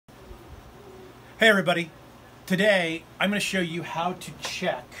Hey everybody, today I'm going to show you how to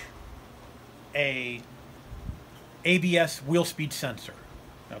check a ABS wheel speed sensor,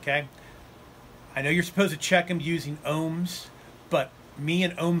 okay? I know you're supposed to check them using ohms, but me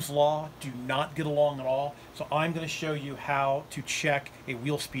and Ohm's law do not get along at all, so I'm going to show you how to check a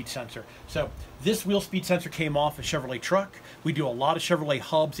wheel speed sensor. So this wheel speed sensor came off a Chevrolet truck. We do a lot of Chevrolet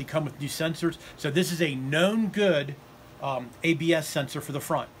hubs, they come with new sensors, so this is a known good ABS sensor for the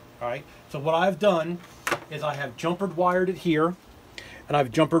front. All right, so what I've done is I have jumpered wired it here, and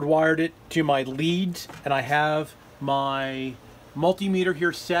I've jumpered wired it to my leads, and I have my multimeter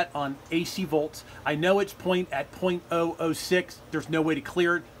here set on AC volts. I know it's at 0.006. There's no way to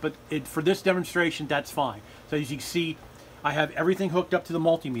clear it, but for this demonstration, that's fine. So as you can see, I have everything hooked up to the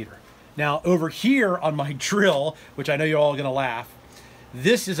multimeter. Now over here on my drill, which I know you're all gonna laugh,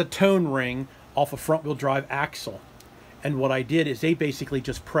 this is a tone ring off a front wheel drive axle. And what I did is they basically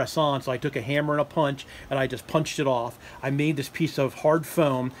just press on. So I took a hammer and a punch and I just punched it off. I made this piece of hard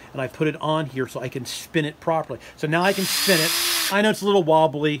foam and I put it on here so I can spin it properly. So now I can spin it. I know it's a little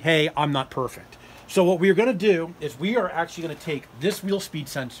wobbly. Hey, I'm not perfect. So what we're gonna do is we are actually gonna take this wheel speed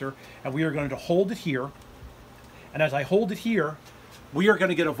sensor and we are going to hold it here. And as I hold it here, we are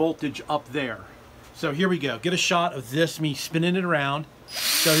gonna get a voltage up there. So here we go. Get a shot of this, me spinning it around.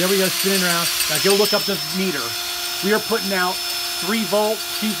 So here we go, spinning around. Now go look up the meter. We are putting out 3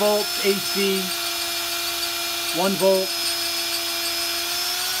 volts, 2 volts AC, 1 volt.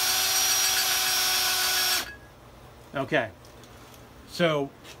 Okay,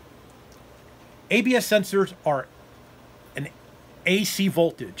 so ABS sensors are an AC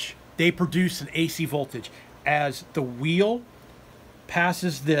voltage. They produce an AC voltage. As the wheel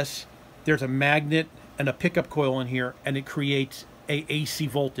passes this, there's a magnet and a pickup coil in here, and it creates a AC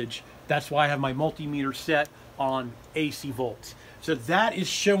voltage. That's why I have my multimeter set on AC volts. So that is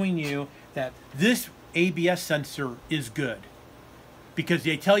showing you that this ABS sensor is good, because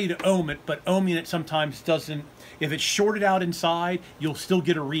they tell you to ohm it, but ohming it sometimes doesn't. If it's shorted out inside, you'll still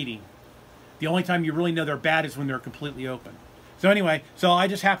get a reading. The only time you really know they're bad is when they're completely open. So anyway, so I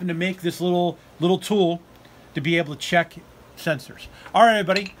just happened to make this little tool to be able to check sensors. All right,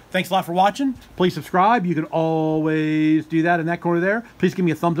 everybody, thanks a lot for watching. Please subscribe. You can always do that in that corner there. Please give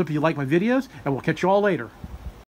me a thumbs up if you like my videos, and we'll catch you all later.